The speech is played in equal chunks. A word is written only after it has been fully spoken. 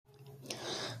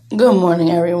Good morning,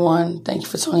 everyone. Thank you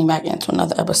for tuning back into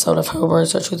another episode of Her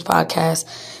Words, Her Truth podcast.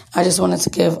 I just wanted to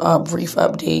give a brief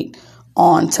update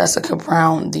on Tessica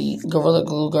Brown, the Gorilla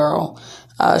Glue girl.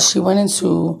 She went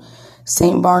into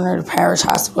St. Barnard Parish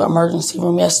Hospital emergency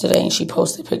room yesterday, and she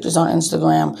posted pictures on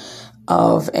Instagram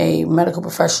of a medical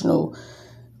professional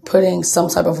putting some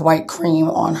type of white cream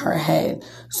on her head.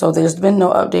 So there's been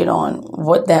no update on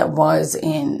what that was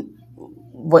and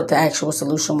what the actual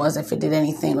solution was, if it did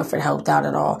anything, or if it helped out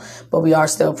at all. But we are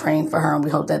still praying for her, and we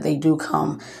hope that they do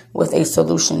come with a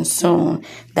solution soon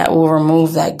that will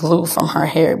remove that glue from her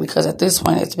hair, because at this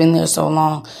point it's been there so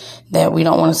long that we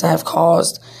don't want it to have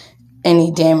caused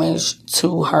any damage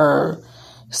to her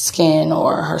skin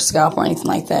or her scalp or anything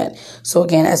like that. So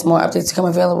again, as more updates become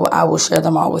available, I will share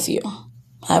them all with you.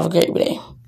 Have a great day.